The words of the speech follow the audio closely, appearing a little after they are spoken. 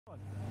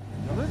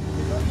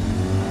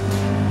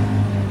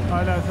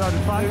I know, so it's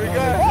fine. There we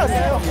go.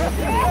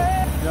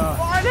 Yeah.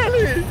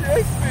 Finally!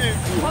 Yes, please.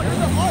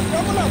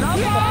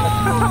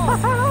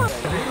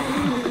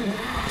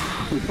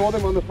 We saw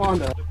them on the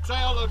finder. The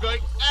trail are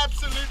going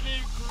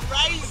absolutely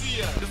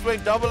crazy. Just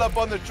went double up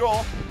on the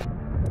jaw.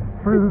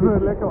 Fruit is a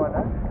lekker one,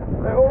 eh?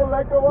 They're all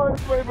lekker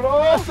ones, my bro.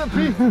 That's a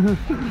piece.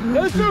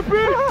 That's a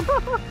piece.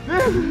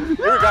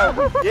 Here we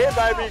go. Yeah,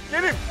 baby.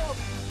 Get him.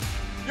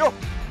 Yo.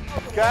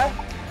 Okay.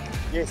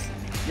 Yes.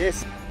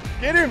 Yes.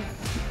 Get him.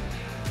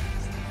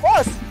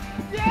 Fast.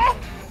 Yeah.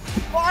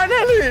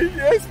 Finally.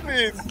 Yes,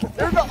 please.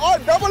 Here we go. Oh,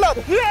 double up.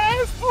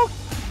 Yes.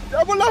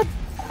 Double up.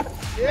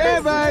 Yeah,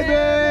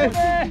 baby.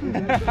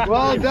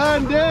 Well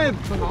done, Dev.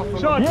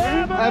 Shot.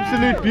 Yeah,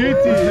 absolute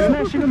beauty.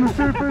 Smashing on the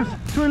surface,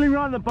 twirling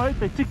around the boat,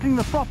 they're tickling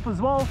the prop as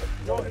well.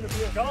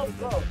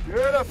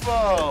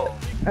 Beautiful.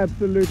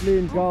 Absolutely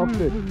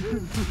engulfed it.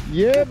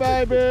 Yeah,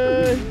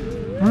 baby.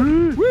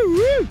 Woo,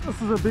 woo.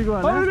 This is a big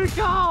one. Holy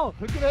cow!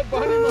 Look at that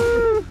body.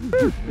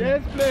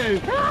 Yes,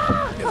 please.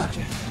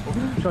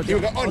 Here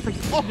we go.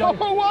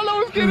 Oh, while I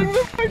was getting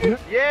the fucking...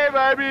 Yeah,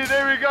 baby.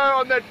 There we go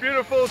on that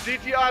beautiful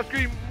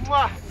GT-Icecream.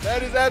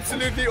 That is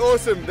absolutely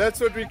awesome. That's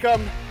what we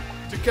come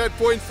to Cape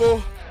Point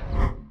for.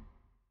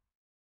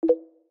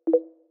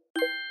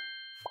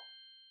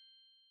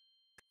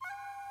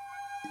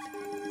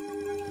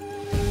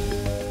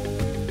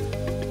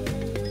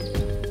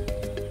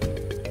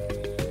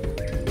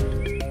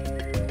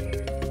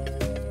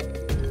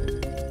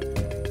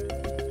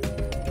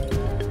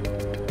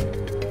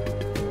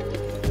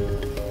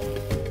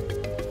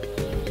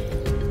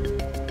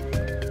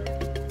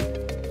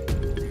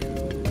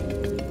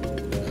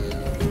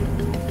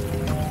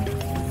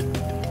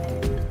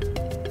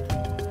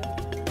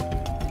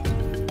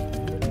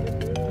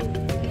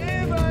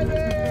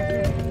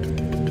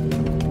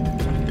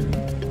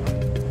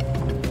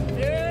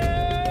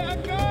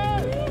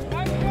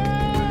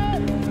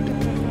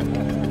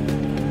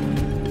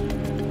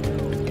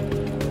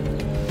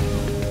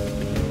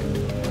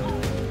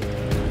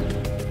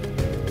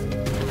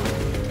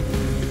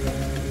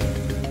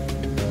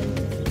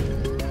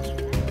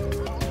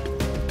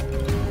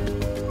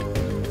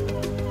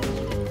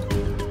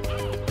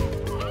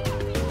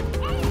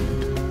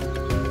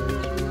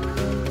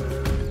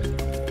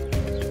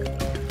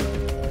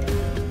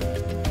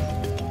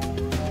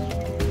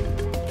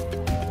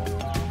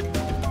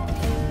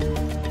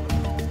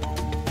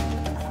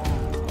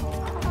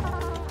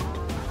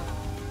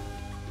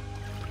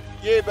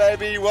 Yeah,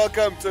 baby,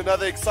 welcome to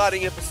another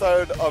exciting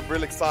episode of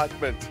Real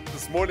Excitement.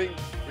 This morning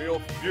we're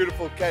off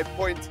beautiful Cape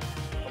Point.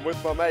 I'm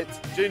with my mate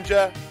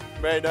Ginger.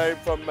 You may know him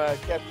from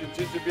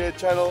Cpt.GingerBeard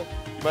channel.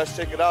 You must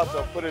check it out.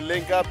 I'll put a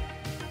link up.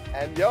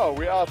 And yeah,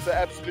 we're out. It's an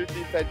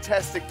absolutely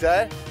fantastic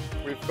day.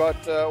 We've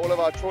got all of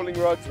our trawling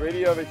rods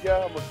ready over here.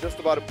 I'm just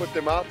about to put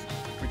them out.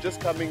 We're just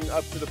coming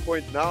up to the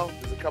point now.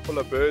 There's a couple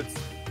of birds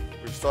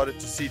we've started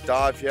to see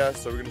dive here,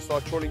 so we're going to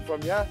start trawling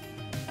from here.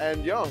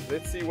 And yeah,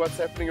 let's see what's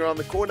happening around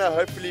the corner.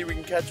 Hopefully we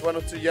can catch one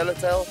or two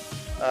Yellowtail,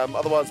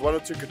 otherwise one or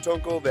two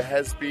Katonkel. There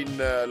has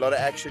been a lot of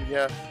action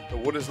here. The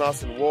water's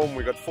nice and warm.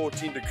 We've got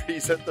 14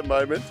 degrees at the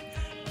moment.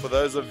 For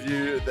those of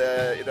you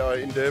that are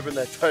in Durban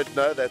that don't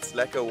know, that's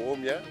lekker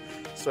warm here.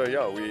 So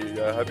yeah,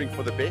 we're hoping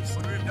for the best.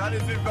 What we've done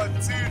is we've got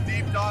two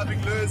deep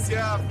diving lures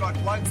here. I've got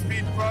one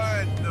Speed Pro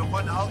and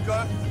one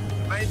Alco.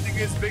 The main thing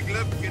is big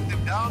lip, get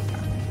them down.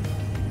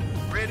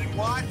 Red and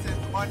white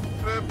and one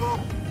purple.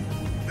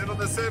 Then on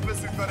the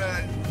surface we've got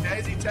a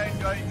daisy chain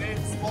going there,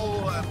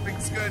 small big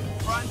skirt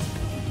front,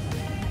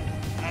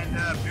 and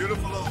a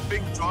beautiful little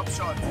big drop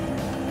shot.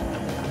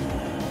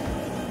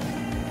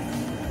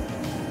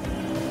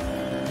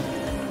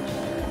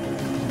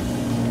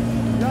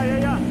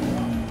 Yeah.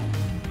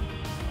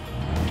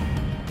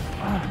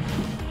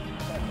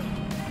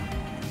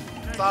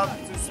 Time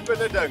to spin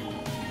a ding.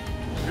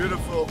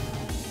 Beautiful.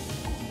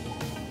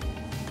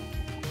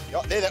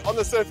 Yeah, there, on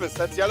the surface,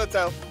 that's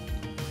Yellowtail.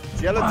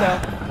 Yellowtail.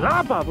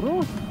 Lapa,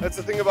 bro. That's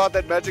the thing about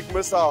that magic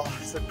missile.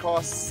 It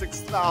costs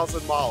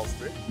 6,000 miles,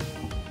 bro.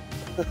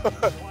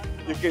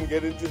 You can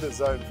get into the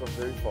zone from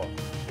very far.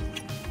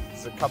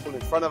 There's a couple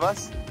in front of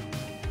us.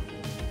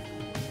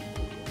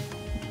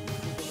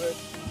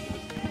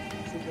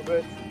 Think of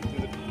it.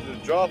 Do the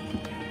drop.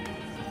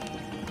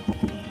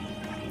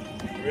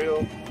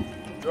 Real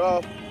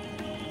drop.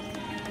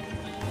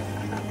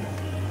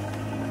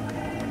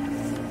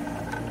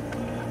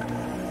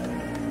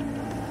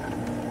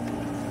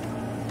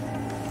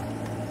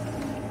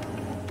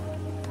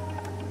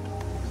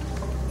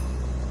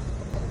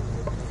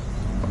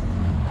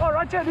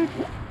 Right, dude.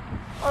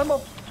 I'm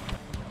up.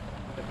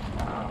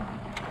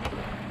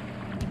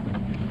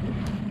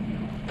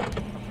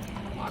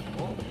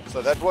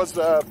 So that was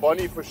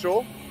Bonnie for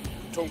sure.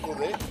 Katonkel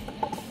there.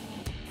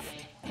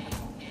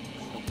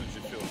 How did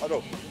you feel? I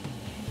know.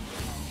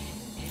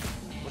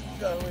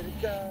 Where'd it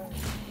go?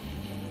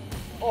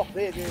 Oh,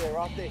 there,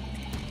 right there.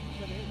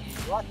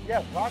 Right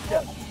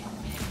here.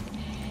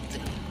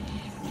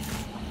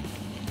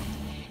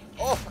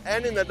 Oh,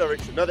 and in that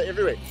direction. No, they're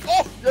everywhere.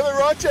 Oh, the other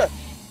right here.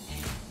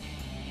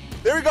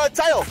 There we go,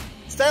 tail.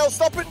 Tail,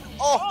 stop it.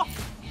 Oh,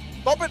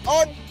 Stop it,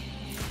 on!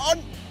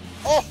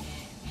 Oh!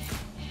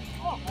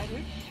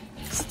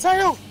 It's a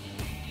tail!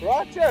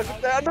 Right here,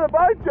 they're under the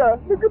boat here.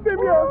 Look at them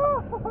here.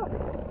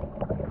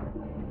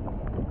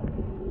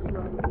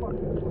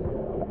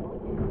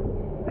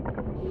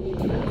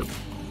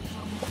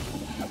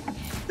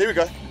 There we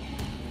go.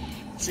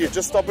 See,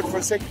 just stop it for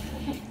a second.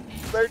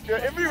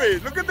 They're everywhere.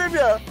 Look at them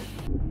here.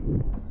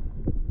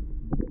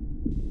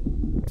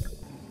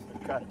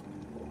 Okay.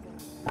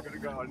 I'm gonna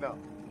go on now.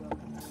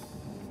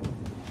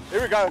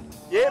 Here we go.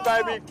 Yeah,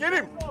 baby. Get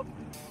him.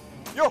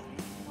 Yo.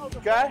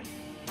 Okay.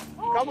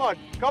 Come on.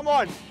 Come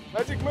on.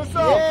 Magic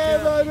missile.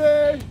 Yeah,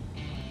 baby.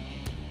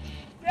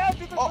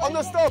 Oh, on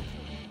the stop.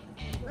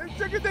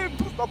 Look at them.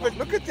 Stop it.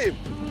 Look at them.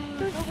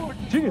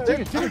 Take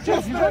it.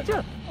 He's right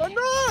here. Oh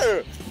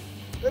no.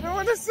 They don't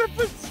want to sip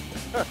it.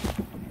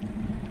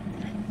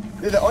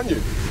 Yeah, they're on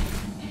you.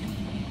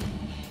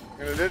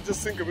 Gonna let it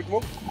just sink a bit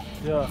more.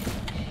 Yeah.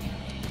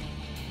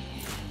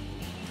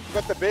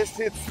 Got the best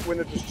hits when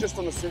it was just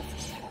on the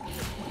surface.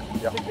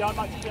 Yeah. Behind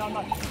Mike.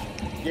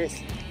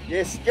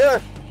 Yes.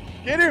 Get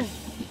him.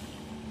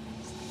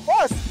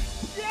 Fast.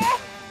 Yeah.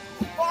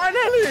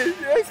 Finally.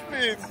 Yes,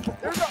 please.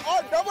 There we go.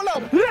 Oh, double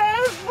up.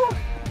 Yes.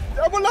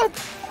 Double up.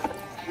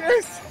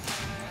 Yes.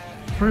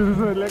 This is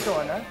a lekker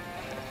one, eh?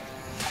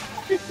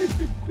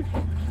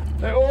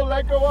 They're all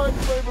lekker ones,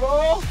 my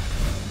bro.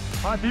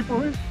 How deep are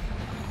we?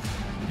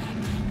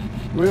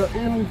 We're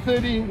in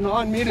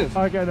 39 meters.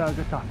 Okay, no,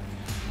 good time.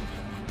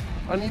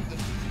 I need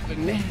the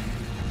net.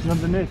 You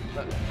want the net?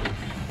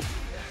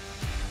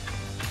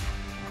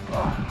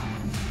 Oh.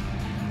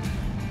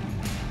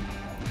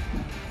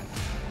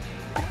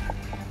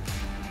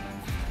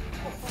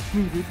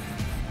 Dude.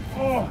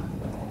 Oh.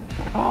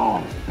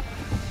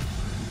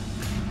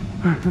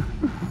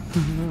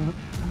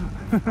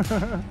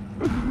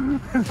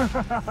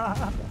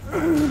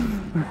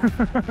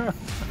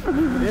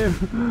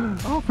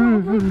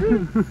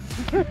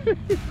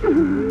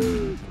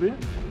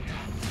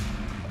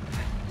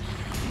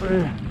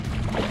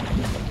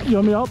 You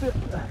want me to help you?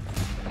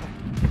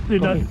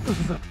 Dude, no, this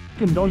is a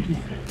fucking donkey.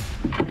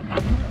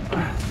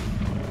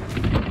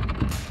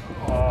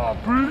 Oh,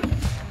 brute.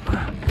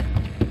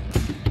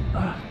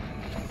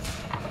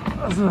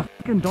 This is a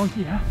fucking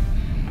donkey, huh?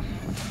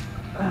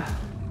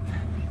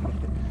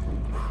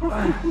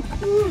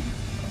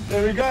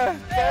 There we go.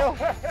 Tail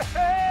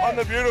on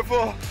the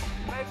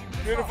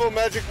beautiful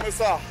magic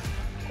missile.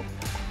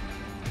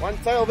 One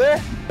tail there.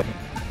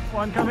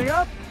 One coming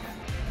up.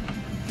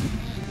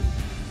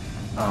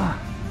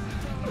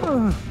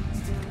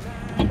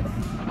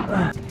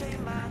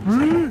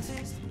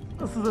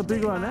 This is a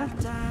big one, eh?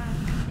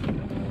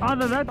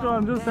 Either that or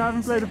I just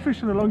haven't played a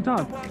fish in a long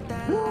time.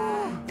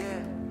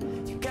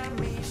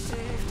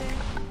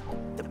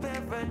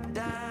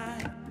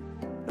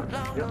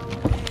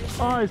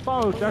 Oh, he's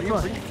fouled, that's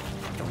right.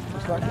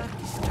 Just like it.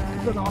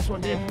 It's a nice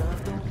one, dude.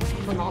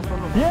 It's a nice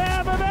one.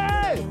 Yeah,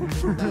 baby!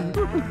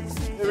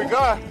 There we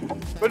go.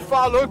 Bit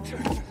far looked,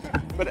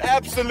 but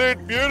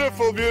absolute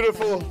beautiful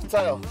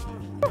tail.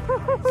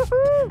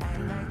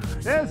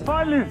 Yes,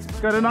 finally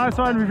got a nice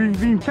one. We've been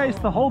being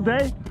chased the whole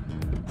day,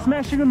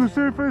 smashing on the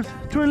surface,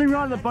 twirling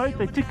around the boat.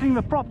 They're tickling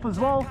the prop as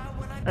well.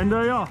 And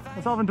yeah,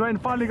 myself and Dwayne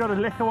finally got a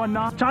lekker one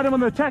now. Tried him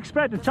on the attack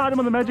spat and tried him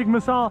on the magic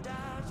missile.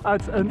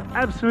 It's an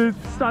absolute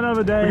stun of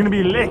a day. We're going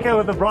to be lekker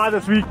with the bride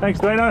this week. Thanks,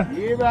 Dwayne.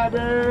 Yeah,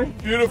 baby.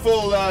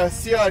 Beautiful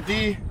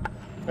CRD.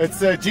 It's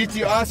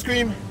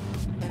GT-Icecream.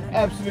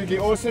 Absolutely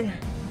awesome.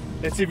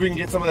 Let's see if we can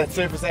get some of that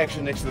surface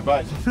action next to the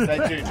boat. Stay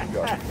tuned,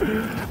 guys.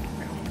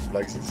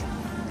 Places.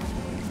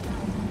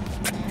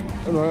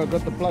 Oh no, I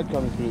got the plug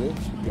coming through there.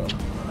 Go.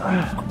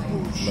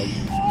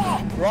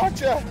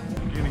 Roger!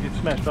 You're going to get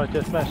smashed right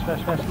here. Smash.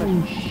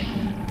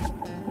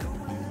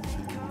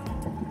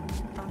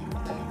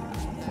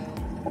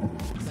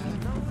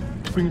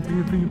 Bring it.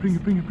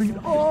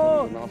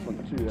 Oh! Nice one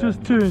too, just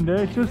turned,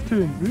 eh? Just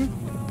turned, bro.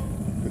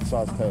 Good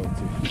size tail too.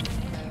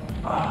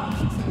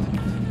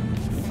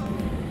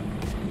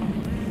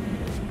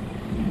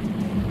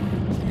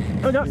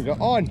 Okay. We go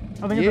on.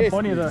 I think it's a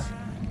bunny though.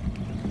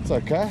 It's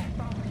okay.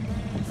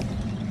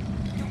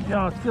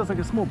 Yeah, it feels like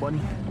a small bunny.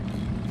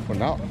 For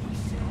now.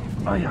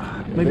 Oh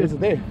yeah. Maybe it's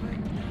there.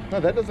 No,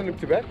 that doesn't look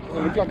too bad. It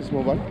doesn't look like a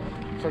small bunny.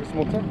 Looks like a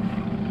small tail.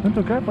 That's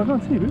okay, I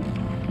can't see, bro.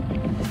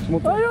 Small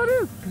tail. Oh yeah, it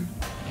is.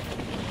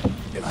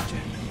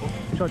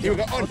 Here we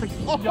go on.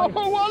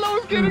 Oh, while I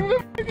was getting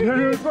them.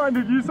 Yeah, it's fine,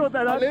 dude. You sort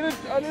that out. I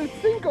let it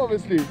sink,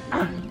 obviously.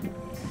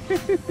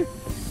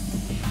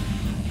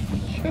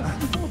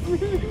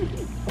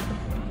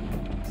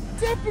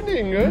 What's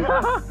happening, eh?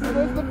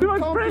 Too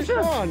much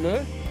pressure. On,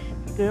 eh?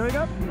 Here we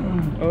go.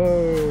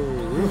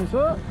 Oh.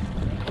 So.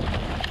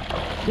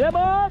 Yeah,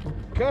 boy.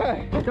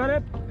 Okay. Got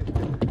it.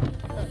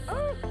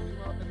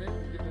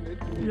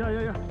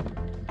 Yeah.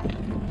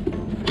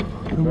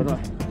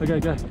 Okay,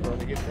 go.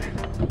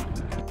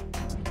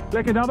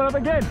 Lekker, double up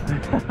again.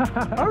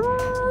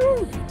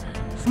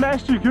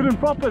 Smashed you good and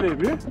proper there,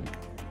 bro.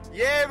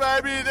 Yeah,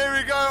 baby, there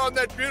we go on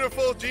that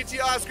beautiful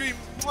GT-Icecream.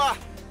 Mwah!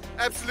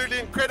 Absolutely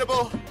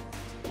incredible.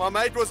 My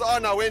mate was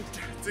on, I went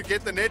to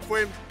get the net for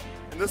him,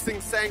 and this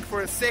thing sank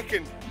for a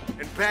second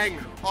and bang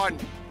on.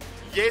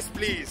 Yes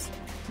please.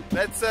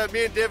 That's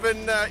me and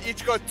Devin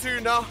each got 2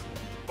 now,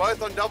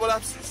 both on double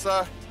ups.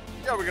 So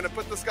yeah, we're gonna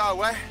put this guy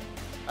away.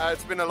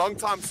 It's been a long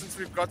time since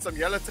we've got some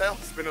yellowtail.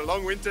 It's been a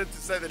long winter to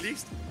say the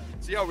least.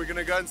 So yeah, we're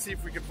gonna go and see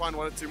if we can find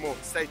 1 or 2 more.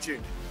 Stay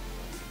tuned.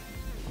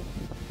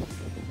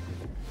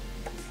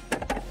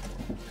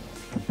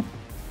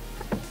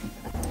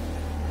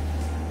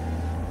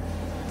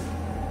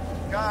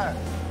 Okay,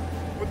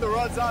 put the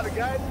rods out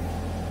again.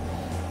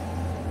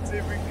 See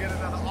if we can get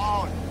another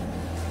on.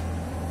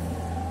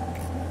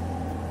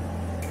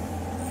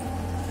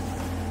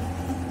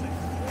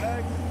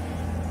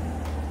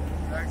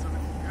 Drags are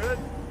looking good.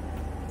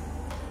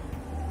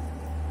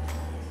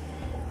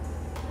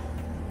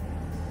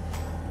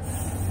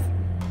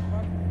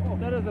 Oh,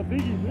 that is a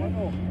biggie, man.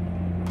 Oh,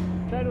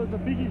 that was a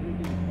biggie.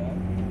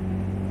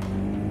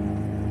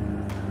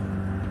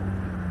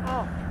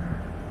 Oh.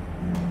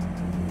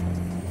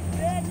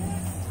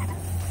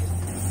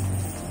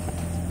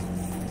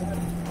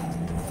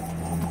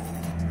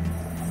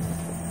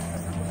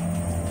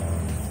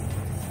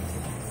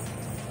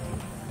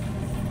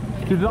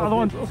 Did the other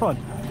ones also? Yeah.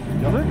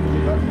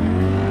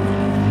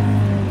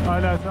 Oh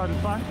no, so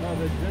it's fine. No,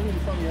 there's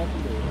generally something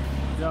happened there.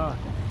 Yeah.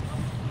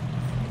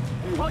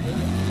 Oh,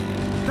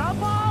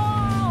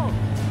 double!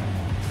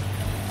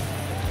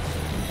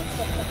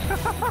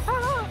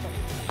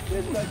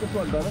 Let's take this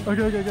one, brother.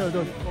 Okay, go.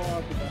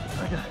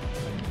 Okay.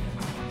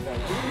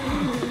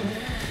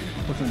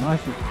 What's a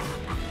nice one?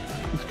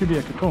 This could be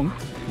a Katonkel.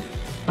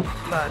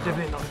 Nah,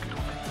 definitely not a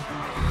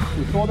Katonkel.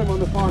 We saw them on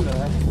the finder,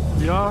 eh?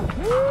 Yeah.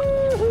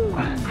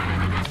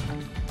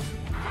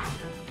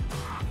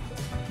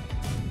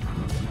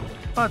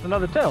 Oh, it's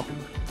another tail.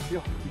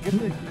 Yeah, you get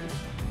this.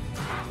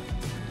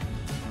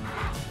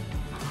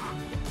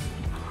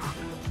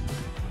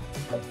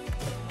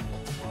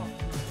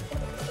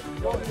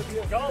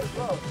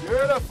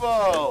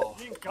 Beautiful.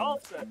 You can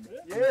golf that,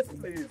 Yes,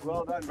 please.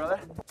 Well done, brother.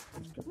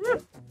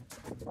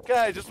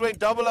 Okay, just went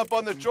double up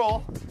on the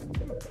jaw.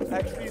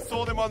 Actually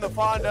saw them on the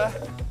finder.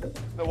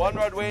 The one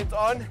rod went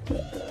on,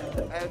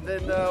 and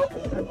then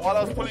while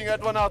I was pulling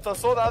that one out, I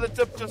saw the other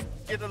tip just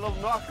get a little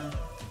knock.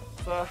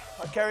 So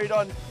I carried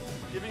on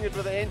giving it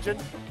with the engine,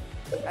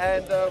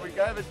 and we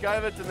gave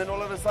it, and then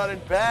all of a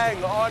sudden,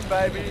 bang on,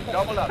 baby,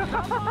 double up.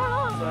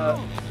 So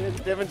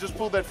Devin just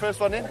pulled that first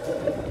one in.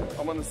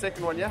 I'm on the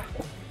second one, yeah.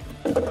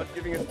 Not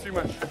giving it too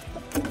much.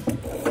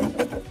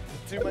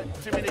 Too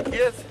many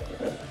gears.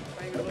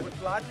 Playing a little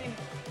bit lightly.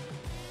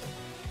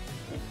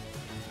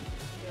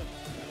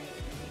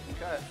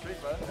 Okay, sweet,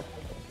 bro.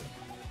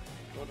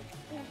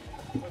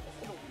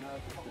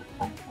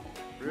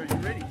 Bro, you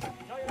ready?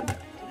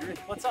 You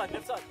ready? What side?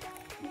 Left side.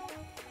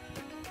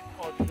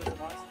 Oh, this is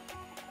nice.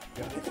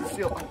 Yeah, it's a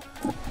seal.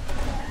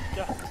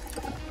 Yeah.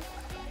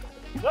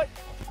 Look.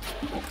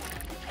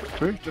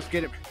 Bro, just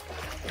get him.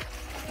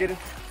 Get him.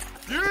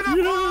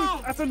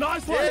 Beautiful! That's a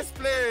nice one. Yes,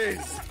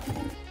 please.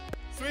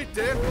 Sweet,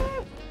 Dev.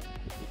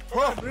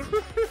 Oh.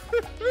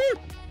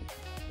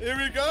 Here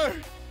we go.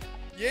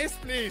 Yes,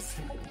 please.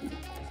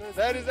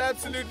 That is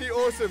absolutely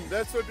awesome.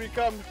 That's what we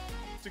come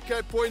to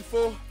Cape Point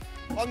for,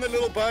 on the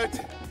little boat.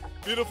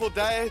 Beautiful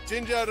day.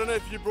 Ginger, I don't know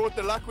if you brought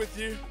the luck with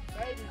you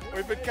or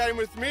if it came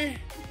with me,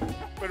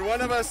 but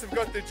one of us have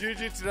got the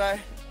juju today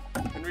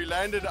and we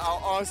landed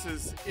our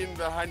asses in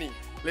the honey.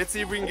 Let's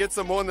see if we can get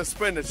some more on the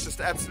spin. It's just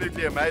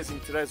absolutely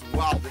amazing. Today's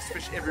wow, there's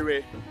fish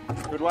everywhere.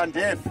 Good one,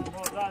 Dev.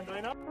 Well done,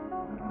 Dana.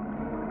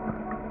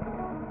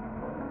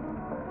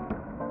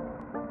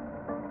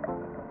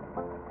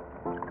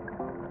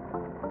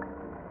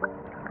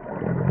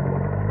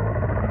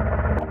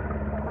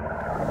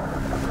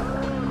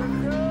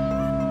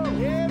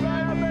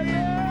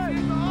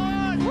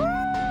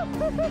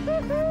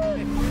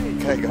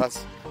 Okay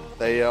guys,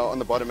 they are on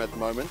the bottom at the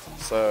moment,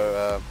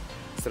 so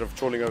instead of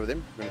trawling over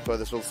them, we're going to throw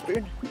this little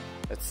spoon.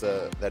 It's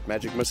that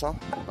magic missile,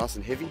 nice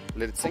and heavy,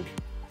 let it sink,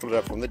 pull it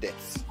up from the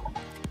depths.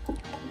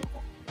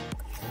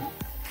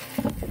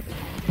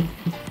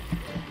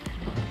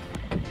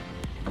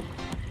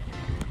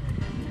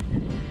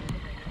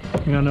 I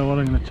think I know what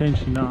I'm going to change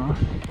to now.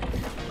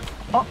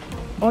 Oh,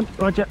 on,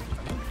 Roger.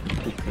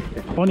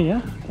 Bonnie,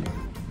 yeah?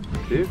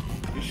 Dev,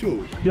 you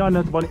sure? Yeah, I know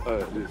it's Bonnie. Oh,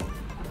 it is.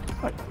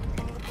 Right.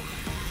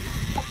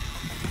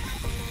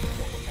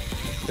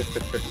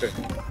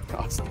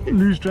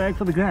 Loose drag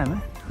for the gram, eh?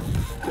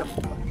 Yep.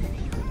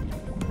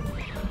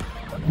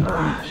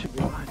 Should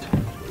be alright.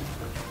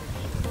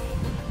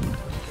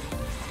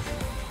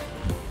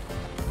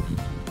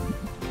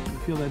 You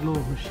feel that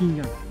little machine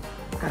gun.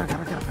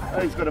 Oh,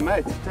 he's got a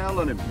mate, tail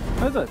on him.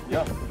 Is it?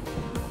 Yeah.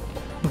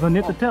 So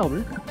net the tail,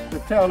 bro. The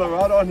tail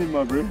right on him,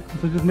 my bro.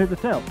 So just net the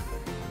tail.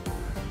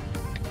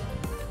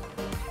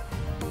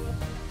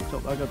 So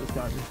I got this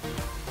guy, bro.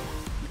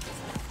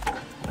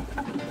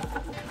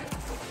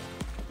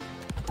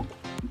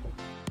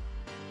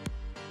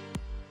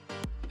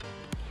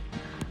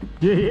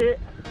 Yeah.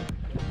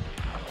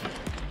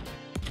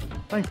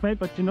 Thanks, mate,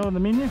 but you know the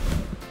menu?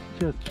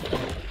 Cheers.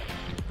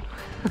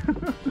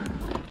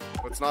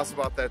 What's nice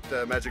about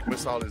that magic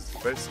missile is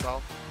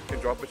versatile. You can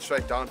drop it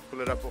straight down,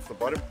 pull it up off the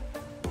bottom,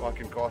 or I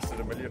can cast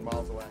it a million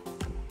miles away.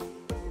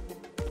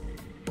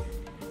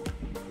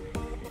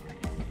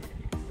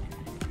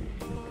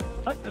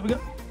 Oh, there we go.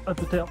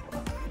 That's a tail.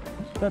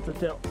 That's a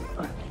tail.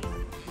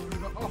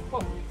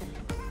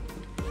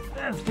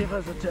 That's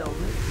a tail.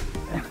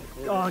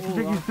 Oh, I can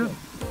think he's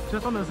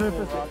just on the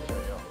surface.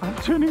 I'm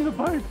turning the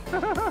boat.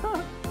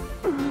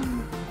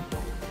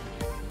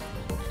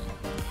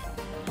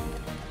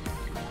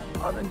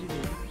 Oh, then you do.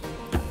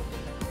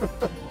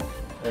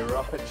 Hey,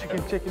 right.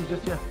 Chicken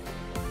just here.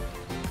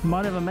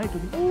 Might have a mate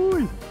with him. Ooh!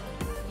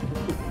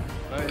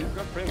 No, he's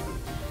got friends.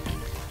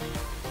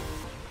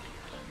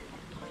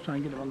 Let's try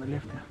and get it on the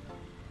left here.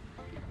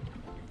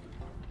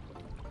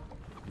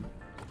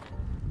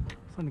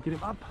 Trying to get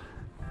him up.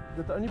 Is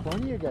that the only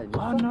bunny again?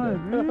 Oh no,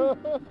 really?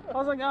 I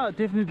was like, oh,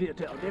 definitely a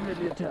tail,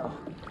 definitely a tail.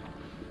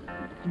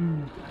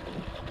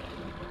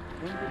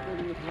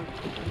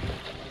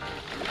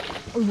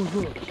 Oh my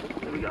god,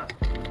 there we go.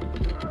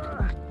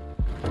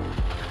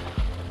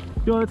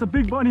 Yo, that's a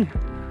big bunny.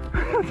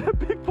 That's a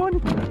big bunny.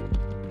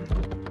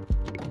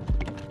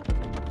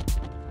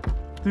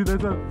 Dude,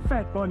 that's a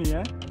fat bunny,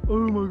 eh?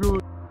 Oh my god.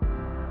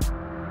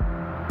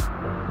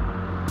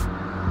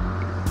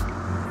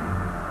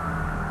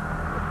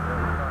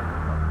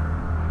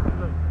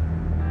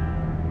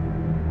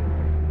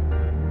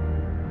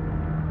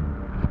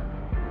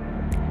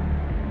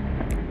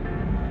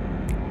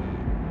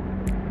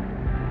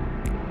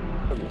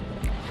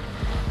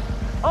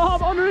 Oh,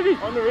 I'm on already!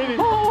 On already?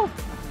 Oh!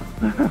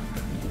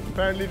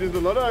 Apparently there's a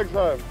lot of eggs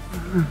home.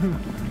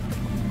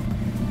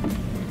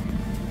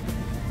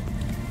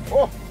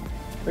 Oh!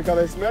 Look how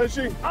they're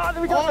smashing! Ah,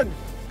 there we go! On!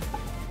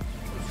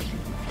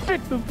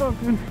 Fit the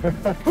fucking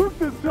hook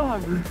this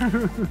time!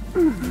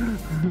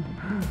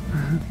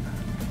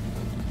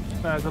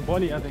 That's a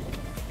bunny, I think.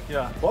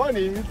 Yeah.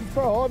 Bunny? It's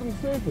so hard on the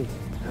surface.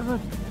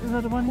 Is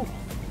that a bunny?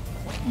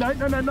 No,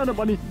 not a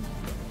bunny.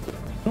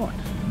 Not.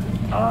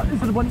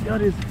 Is it a bunny? Yeah,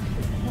 it is.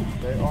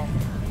 They are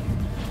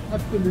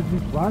absolutely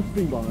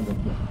grasping behind us.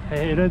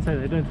 Hey, don't say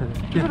that, don't say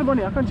that. Is it a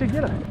bunny? I can't check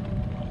yet.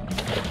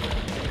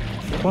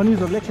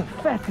 Bunnies are lekker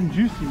fat and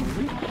juicy,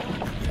 maybe.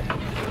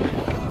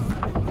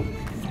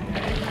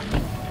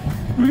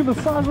 Look at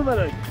the size of that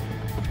egg.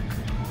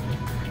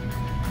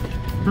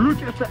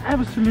 Look at the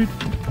absolute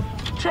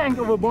chunk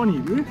of a bunny,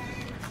 bro.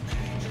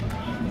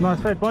 Nice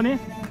fat bunny.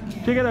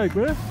 Check it out,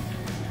 bro.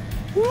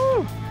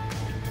 Woo!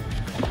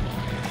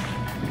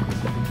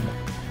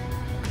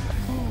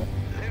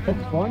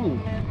 That's funny.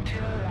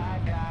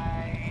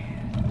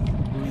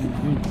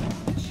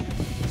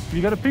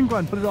 You got a pink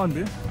one, put it on,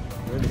 bro.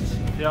 Really?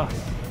 Yeah.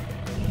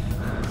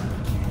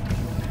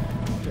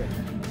 Okay.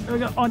 There we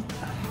go, on.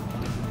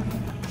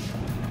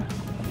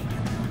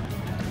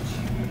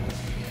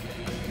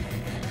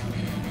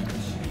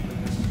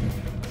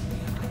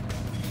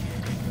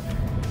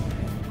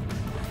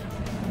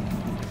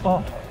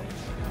 Oh.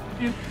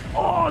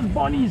 Oh, it's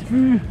bunnies,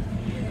 bro.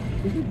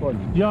 Is it bunny?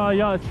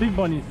 Yeah, it's big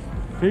bunnies.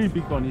 Very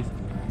big bunnies.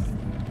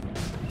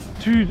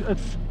 Dude,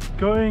 it's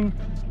going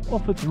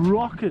off its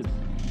rockers. No,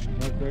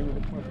 it's going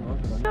with the fucking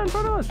rocket. Yeah, in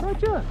front of us, right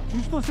here. You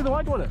can still see the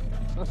white water.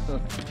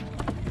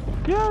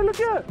 Yeah, look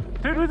here.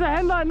 Dude, with a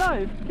hand line now,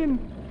 if you can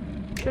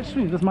catch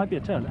me. This might be a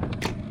tail.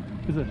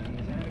 Is it?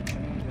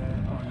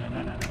 Oh,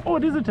 no. Oh,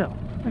 it is a tail.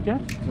 Okay.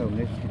 So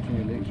next between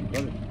your legs, you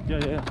got it.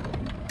 Yeah.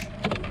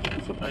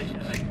 So,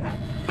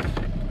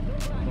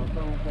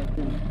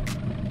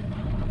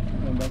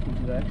 Going back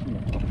into the action now.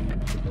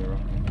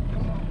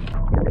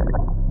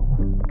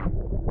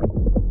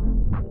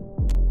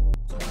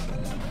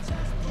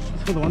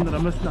 It's for the one that I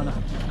missed now.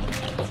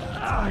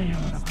 Ah,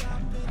 yeah.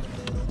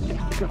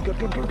 Go.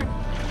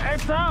 Hey,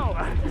 tail!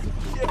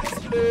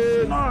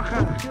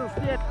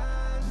 Yes!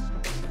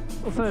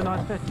 Also a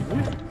nice fatty, bro.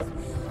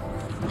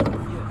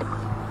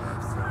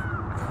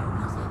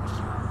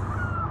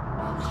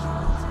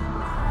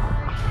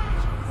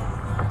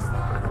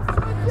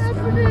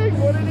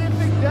 What an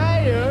epic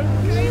day, huh?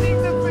 Cleaning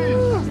the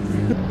fish!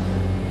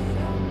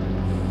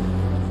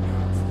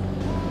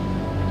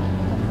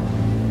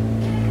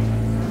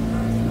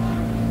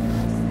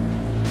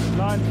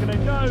 Line's gonna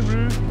go,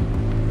 bro.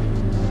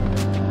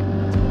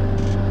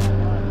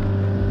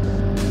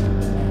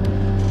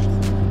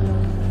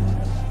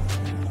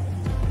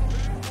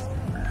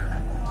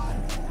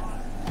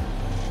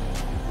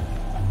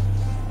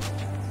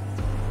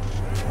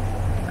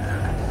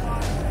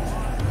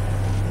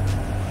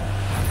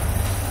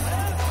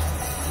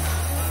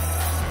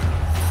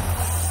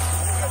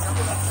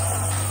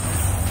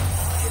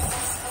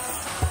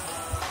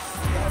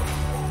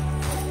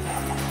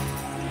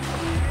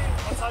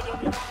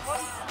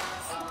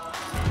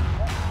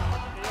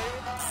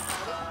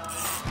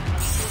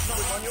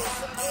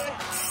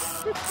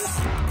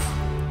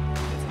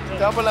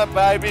 Double up,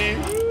 baby!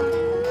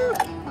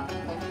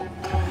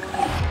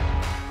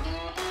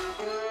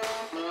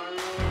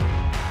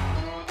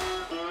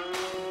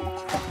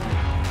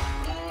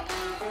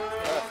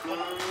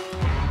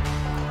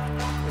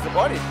 There's a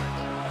body.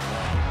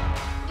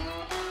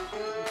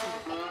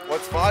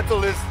 What's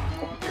vital is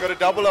you got to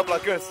double up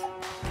like this.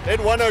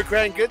 Let one O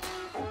crank it,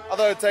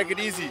 other take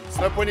it easy. It's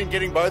no point in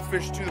getting both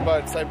fish to the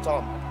boat at the same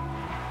time.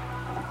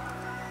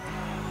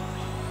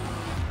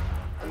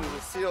 And there's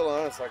a seal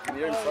on us, I can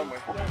hear him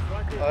somewhere.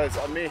 Oh, it's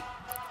on me.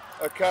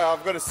 Okay,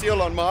 I've got a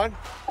seal on mine.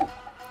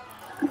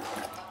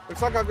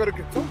 Looks like I've got a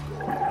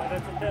Katonkel.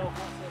 That's a tail.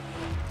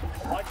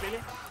 Like Billy.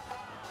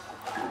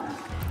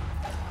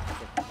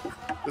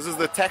 This is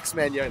the tax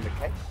man here in the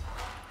Cape.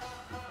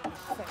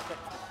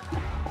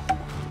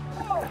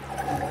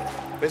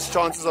 Best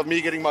chances of me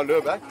getting my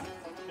lure back.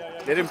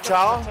 Let him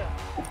chow.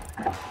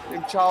 Let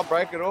him chow,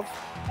 break it off.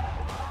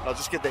 I'll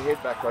just get the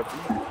head back right to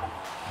me.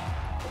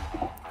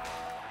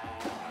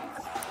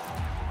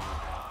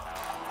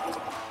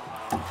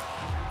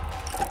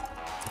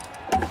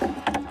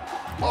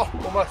 Oh,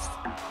 almost.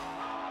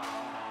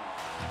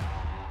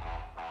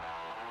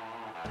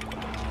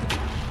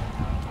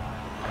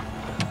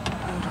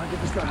 I'm trying to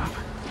get this guy up.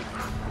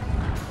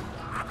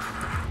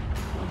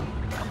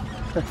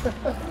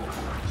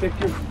 Check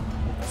him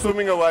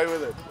swimming away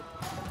with it.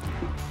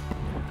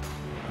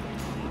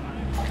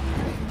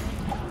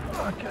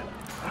 Okay.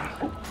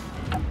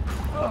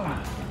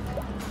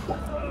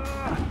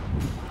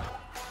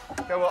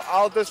 Okay, well,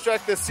 I'll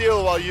distract the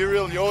seal while you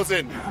reel yours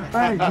in.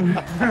 Hey.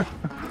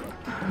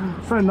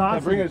 So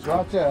nice. Bring it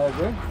right there,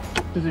 bro.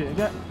 Is it?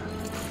 Yeah.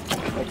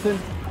 That's it.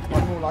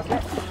 One more like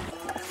that.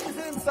 He's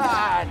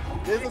inside.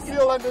 There's a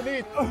seal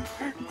underneath.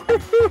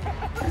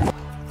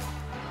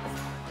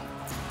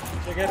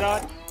 Check it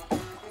out.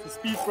 The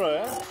Speed Pro,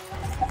 eh?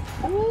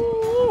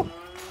 Woo!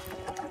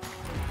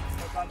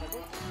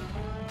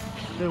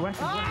 They're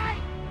whacking.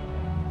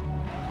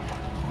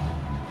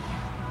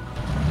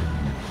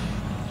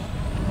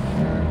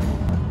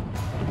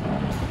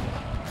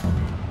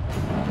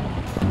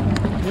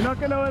 You're not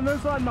gonna win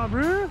this one, my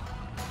bro.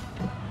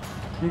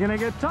 You're gonna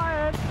get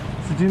tired.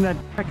 So doing that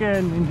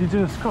fucking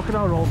indigenous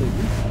crocodile roll, baby.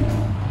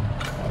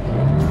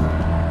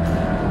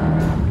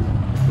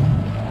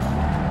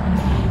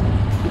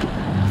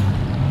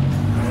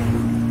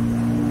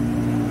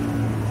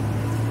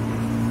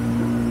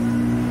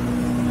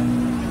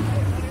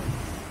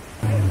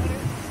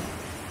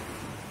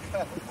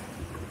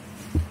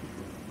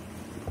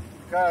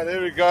 Okay,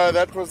 there we go.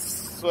 That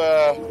was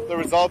the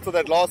result of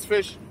that last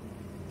fish.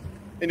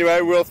 Anyway,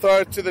 we'll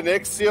throw it to the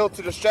next seal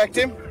to distract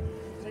him.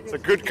 It's a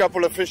good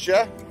couple of fish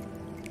here.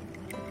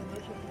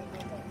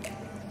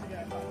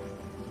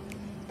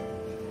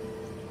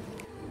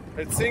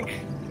 Let's sink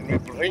and we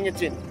bring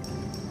it in.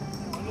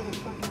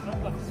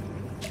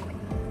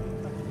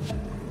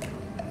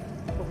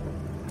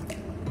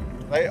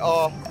 They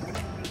are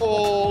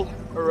all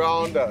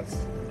around us.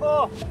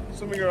 Oh,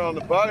 Swimming around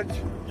the boat,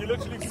 you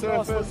literally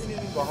surface,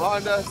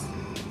 behind us.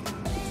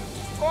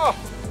 Oh!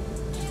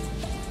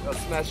 They're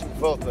smashing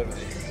filth over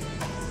there.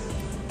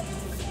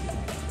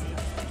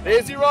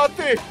 There's he right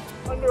there,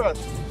 under us.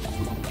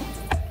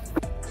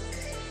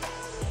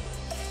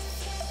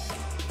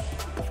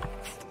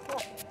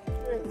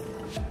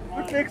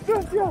 Look next to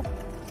us, yeah.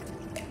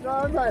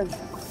 No, man.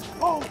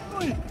 Oh,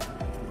 oi.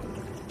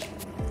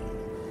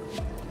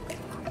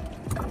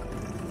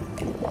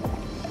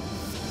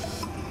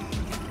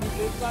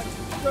 I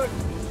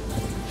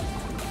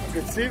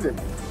can see them.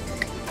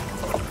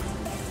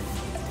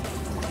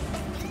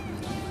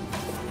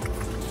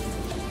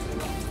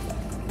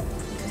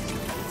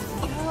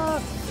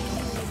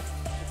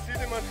 See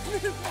them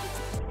underneath.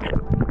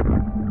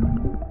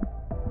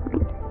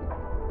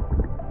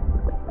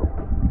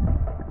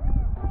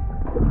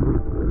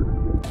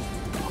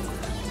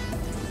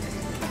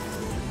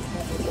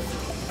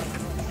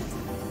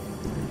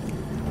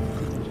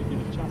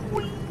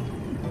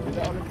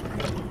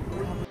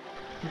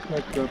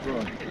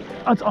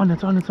 It's on,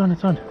 it's on, it's on,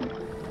 it's on.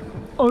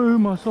 Oh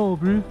my soul,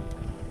 bro.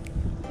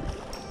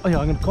 Oh yeah,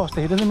 I'm gonna cast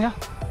the head of him, yeah?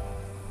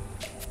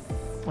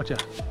 Watch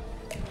out.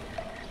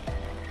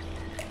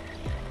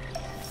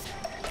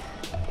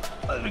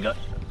 Oh, there we go.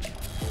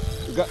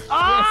 We got,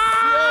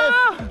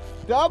 ah! Yes,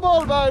 yes!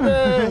 Double,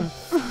 baby!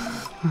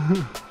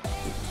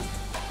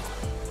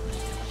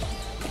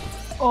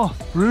 Oh,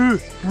 bro,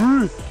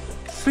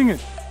 sing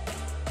it.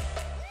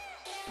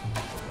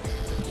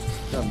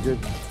 I'm good.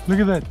 Look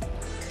at that.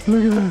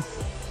 Look at that.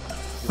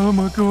 Oh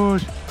my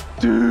gosh.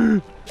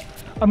 Dude.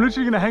 I'm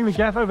literally going to hang the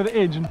gaff over the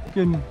edge and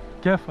fucking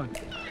gaff one.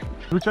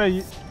 Which way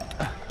you...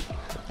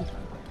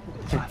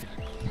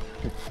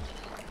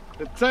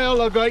 The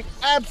tail are going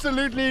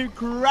absolutely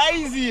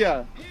crazy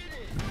here.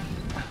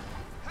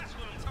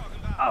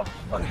 Oh,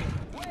 fuck.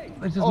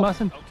 They just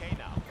mustn't.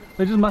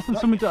 They just mustn't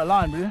swim into a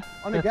line, bro.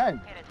 On the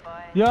game.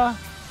 Yeah.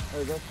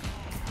 There you go.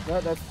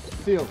 No, that's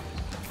seal.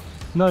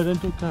 No,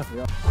 don't talk to her.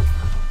 Yeah.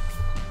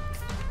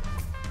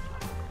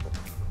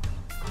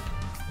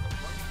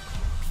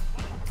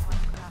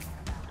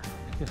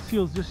 Yeah,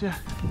 seals just here.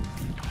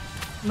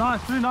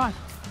 Nice, really nice.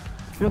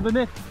 You got the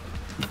net?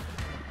 You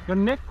got a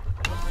net?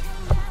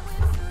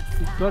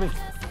 Got it.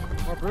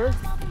 My bro,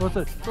 What's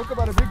it? talk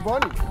about a big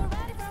body.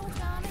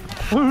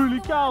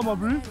 Holy cow, my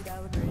bro.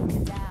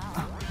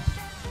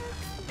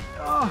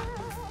 Oh,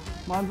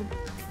 mine's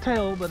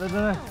tail, but I don't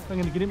know if I'm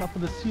going to get him up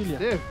with the seal here.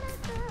 Dev,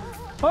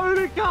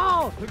 Holy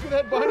cow! look at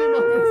that body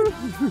mark.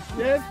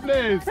 Yes,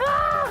 please.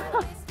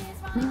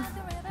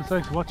 It's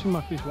like watching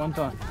my fish one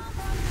time.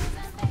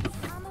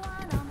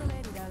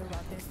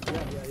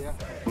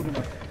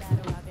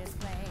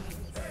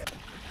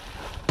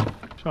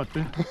 Shot,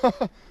 dude.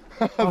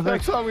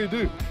 That's how we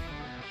do.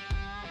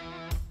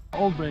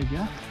 Old braid,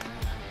 yeah?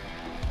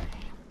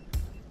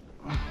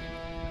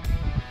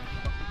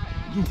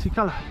 You can see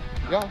colour.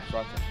 Yeah,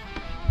 right.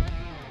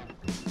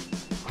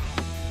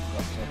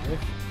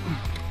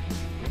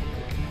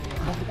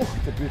 Oh,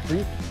 it's a big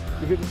fish.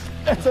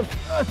 That's a fish.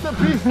 That's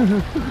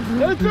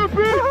a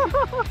fish.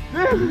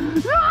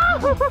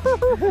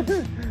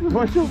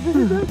 Watch your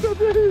fish. That's a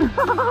fish.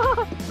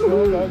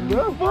 Well done,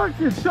 bro. Fuck,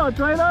 you shot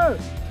right out.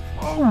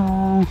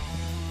 Oh.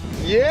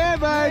 Yeah,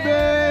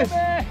 baby.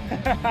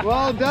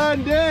 Well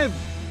done, Dev.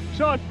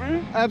 Shot,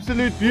 bro.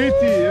 Absolute beauty,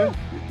 yeah?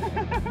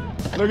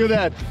 Look at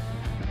that.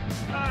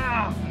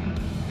 Ah.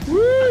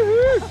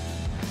 Woo-hoo.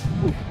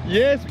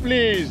 Yes,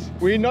 please.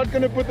 We're not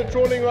going to put the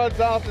trawling rods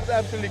out. It's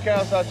absolutely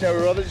chaos out here.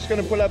 We're rather just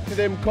going to pull up to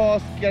them,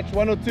 cast, catch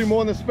one or two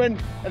more on the spin,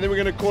 and then we're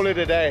going to call it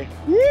a day.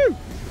 Woo!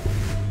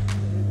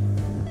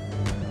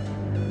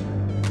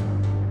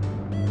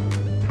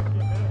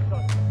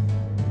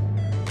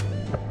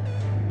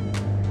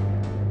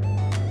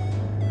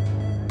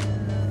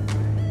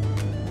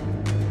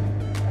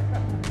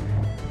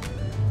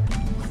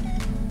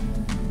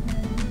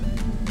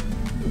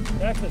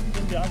 That's it.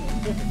 Spin down.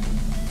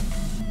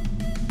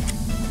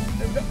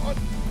 Perfect.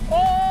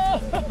 Oh!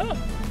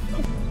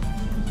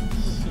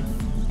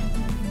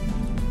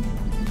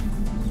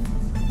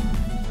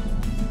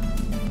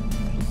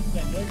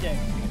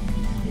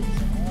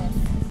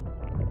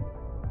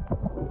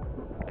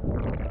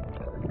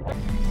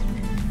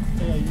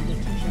 Yeah, you get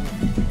two sugar.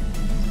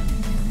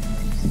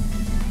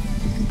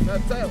 No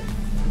tail.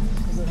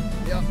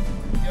 Yeah,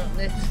 yeah,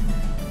 next.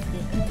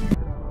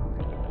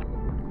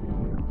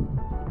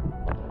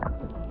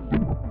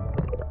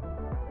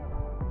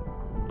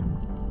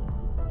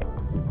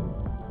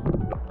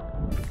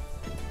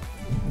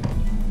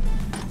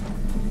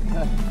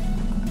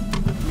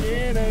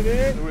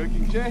 The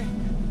working chair.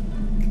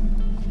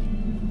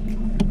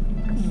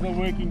 This is the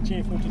working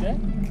chair for today.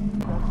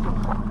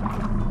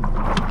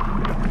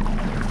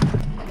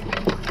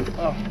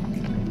 Oh.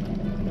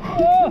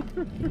 Oh.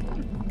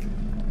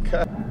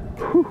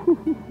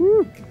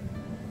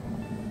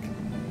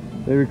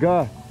 There we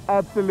go.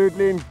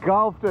 Absolutely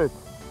engulfed it.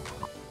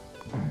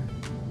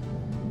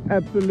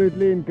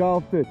 Absolutely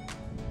engulfed it.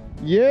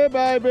 Yeah,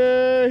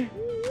 baby.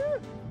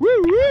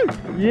 Woo woo.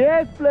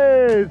 Yes,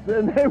 please.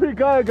 And there we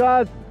go,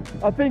 guys.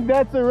 I think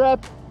that's a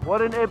wrap.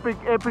 What an epic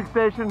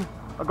session.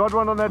 I got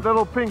one on that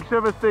little pink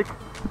shiver stick.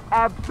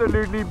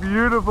 Absolutely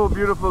beautiful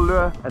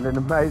lure. And an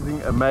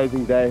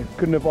amazing day.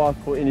 Couldn't have asked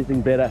for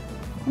anything better.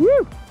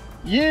 Woo!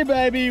 Yeah,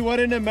 baby, what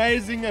an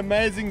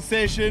amazing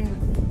session.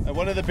 And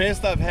one of the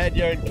best I've had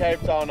here in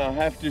Cape Town, I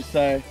have to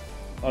say.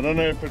 I don't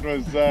know if it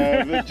was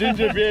the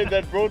GingerBeard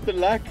that brought the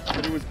luck,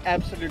 but it was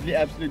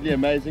absolutely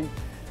amazing.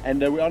 And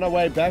we're on our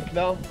way back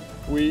now.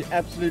 We're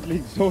absolutely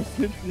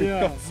exhausted. We've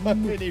got so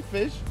many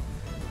fish.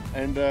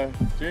 And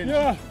Ginge,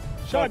 Yeah,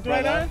 shot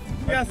right out.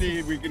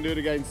 Hopefully we can do it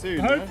again soon.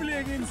 Hopefully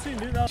again soon,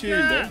 dude.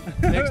 Tuned,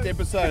 Next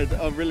episode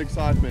of Real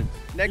Excitement.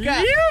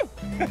 Lekker!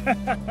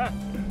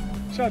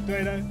 Shot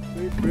right out.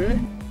 Sweet, bro.